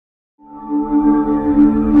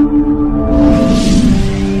This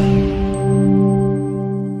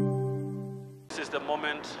is the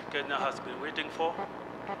moment Kenya has been waiting for.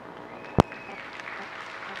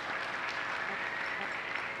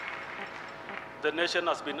 The nation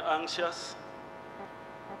has been anxious,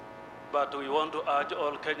 but we want to urge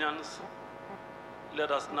all Kenyans,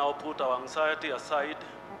 let us now put our anxiety aside.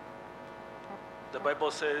 The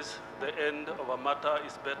Bible says the end of a matter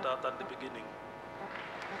is better than the beginning.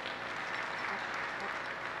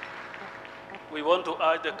 We want to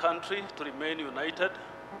urge the country to remain united.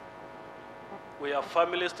 We have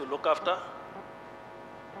families to look after,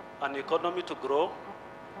 an economy to grow,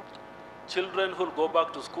 children who will go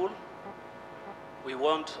back to school. We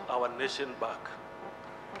want our nation back.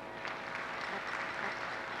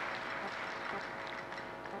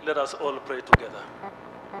 Let us all pray together.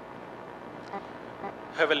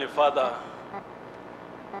 Heavenly Father,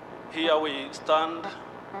 here we stand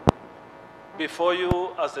before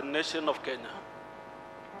you as the nation of Kenya.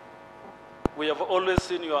 We have always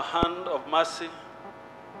seen your hand of mercy,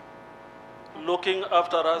 looking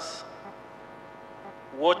after us,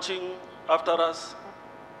 watching after us.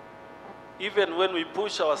 Even when we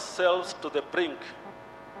push ourselves to the brink,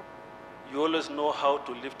 you always know how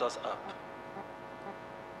to lift us up.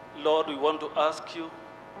 Lord, we want to ask you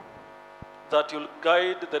that you'll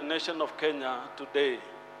guide the nation of Kenya today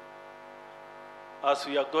as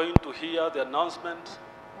we are going to hear the announcement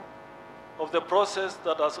of the process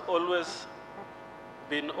that has always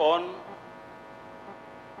been on.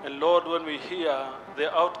 And Lord, when we hear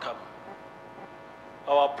the outcome,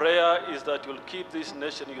 our prayer is that you'll keep this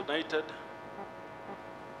nation united.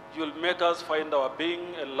 You'll make us find our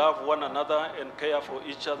being and love one another and care for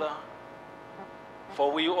each other,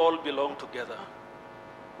 for we all belong together.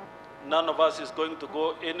 None of us is going to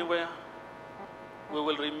go anywhere. We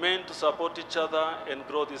will remain to support each other and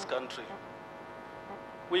grow this country.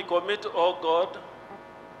 We commit, oh God,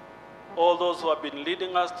 all those who have been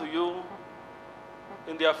leading us to you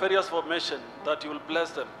in their various formation, that you will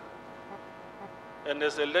bless them. And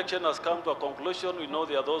as the election has come to a conclusion, we know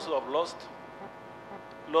there are those who have lost.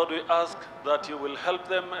 Lord, we ask that you will help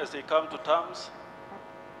them as they come to terms.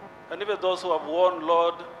 And even those who have won,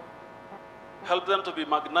 Lord, help them to be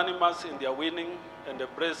magnanimous in their winning and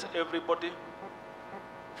embrace everybody.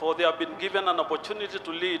 For they have been given an opportunity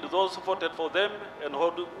to lead those who voted for them and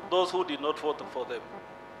those who did not vote for them.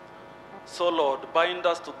 So, Lord, bind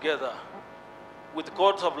us together with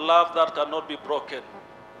cords of love that cannot be broken.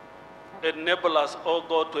 Enable us, oh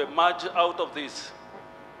God, to emerge out of this,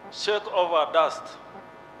 shake off our dust,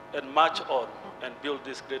 and march on and build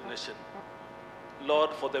this great nation.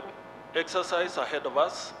 Lord, for the exercise ahead of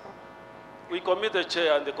us, we commit the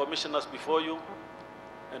chair and the commissioners before you,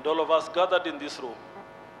 and all of us gathered in this room,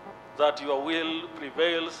 that your will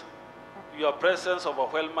prevails, your presence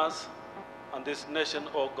overwhelms us, and this nation,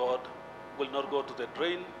 oh God, will not go to the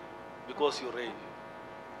drain because you reign.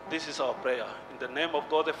 This is our prayer in the name of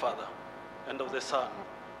God the Father, and of the Son,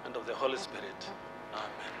 and of the Holy Spirit.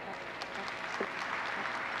 Amen.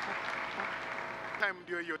 Time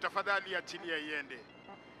ndio hiyo, tafadhali achilia iende.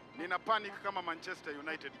 Nina panic kama Manchester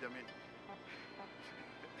United jamani.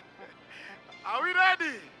 Are we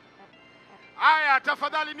ready? Aya,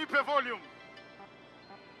 tafadhali nipe volume.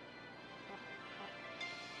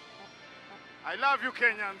 I love you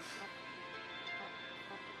Kenyans.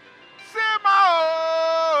 Sema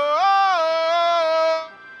oh, oh,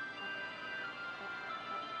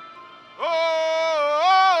 oh, oh,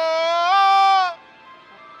 oh.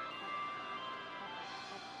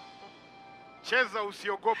 Cheza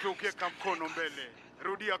usiogope ukiweka mkono mbele.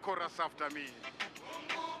 Rudia chorus after me.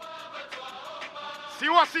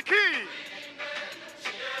 Siwasikii.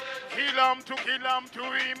 Kila mtu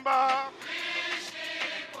imba.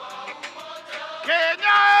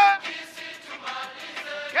 Kenya!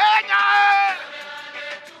 Kenya!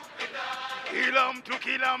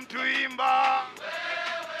 Kila mtu imba.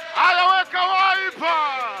 Alaweka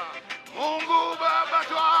waipa. Mungu Baba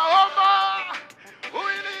twaomba.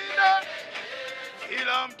 Uilinde.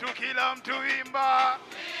 Kila mtu imba.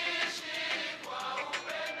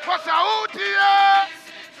 Kwa sauti ye.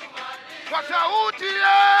 Kwa sauti ye.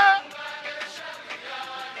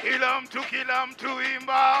 Kila mtu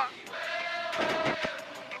imba.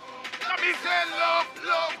 Let me say love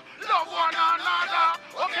one another.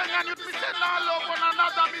 Okay, Kenyan youth, me say love one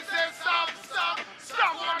another. Me say stop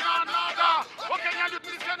one another. Okay, Kenyan youth,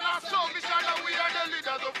 me say so. Me say that we are the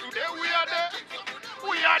leaders of today. We are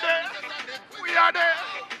the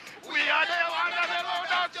one that the Lord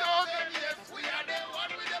has chosen. We are the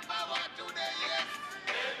one with the power today. Yes.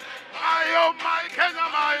 I am my Kenya,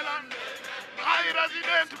 my land. My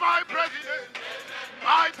resident, my president.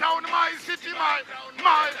 My town, my city, my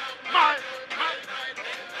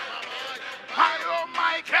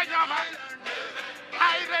Kenya,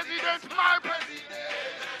 my resident, my president.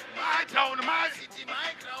 My town, my city,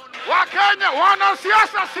 my crown. Wakenya,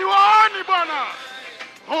 wanasiasa siwaoni bwana.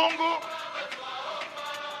 Mungu.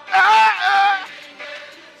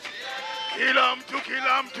 Kila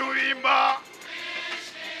mtu imba.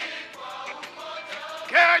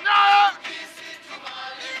 Kenya.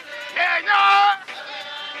 Kenya.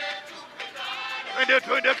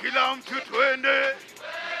 Twende kila mtu twende.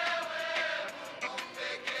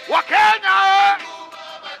 Wakenya.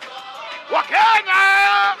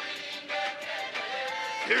 Wakenya.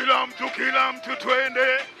 Kila mtu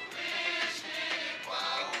twende.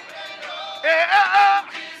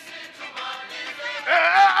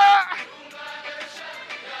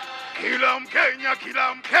 Kila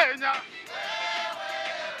Mkenya.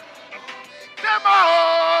 Sema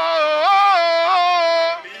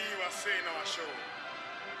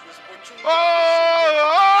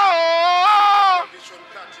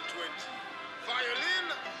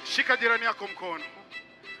shika jirani yako mkono.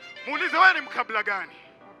 Muulize wewe ni mkabila gani?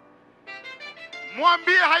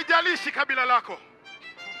 Mwambie haijalishi kabila lako.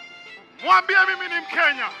 Mwambie mimi ni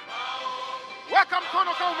Mkenya. Weka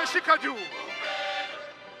mkono kama umeshika juu.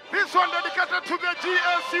 This one dedicated to the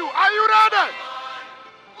GSU. Are you ready?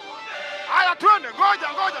 Aya twende, ngoja,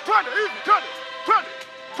 twende hivi, twende.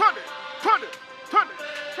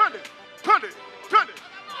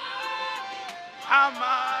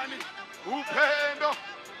 Amani, upendo,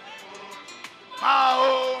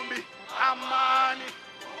 maombi, amani.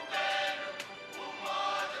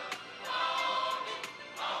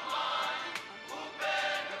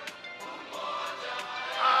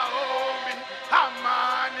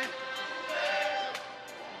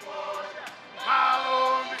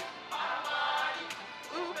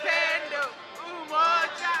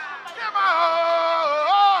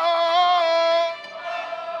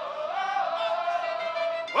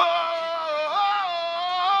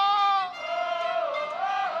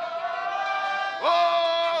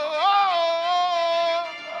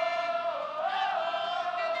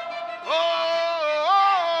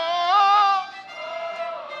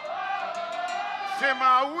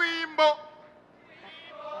 Sema wimbo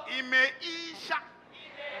imeisha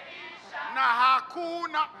na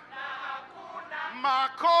hakuna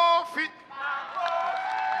makofi.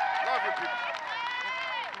 Love you people.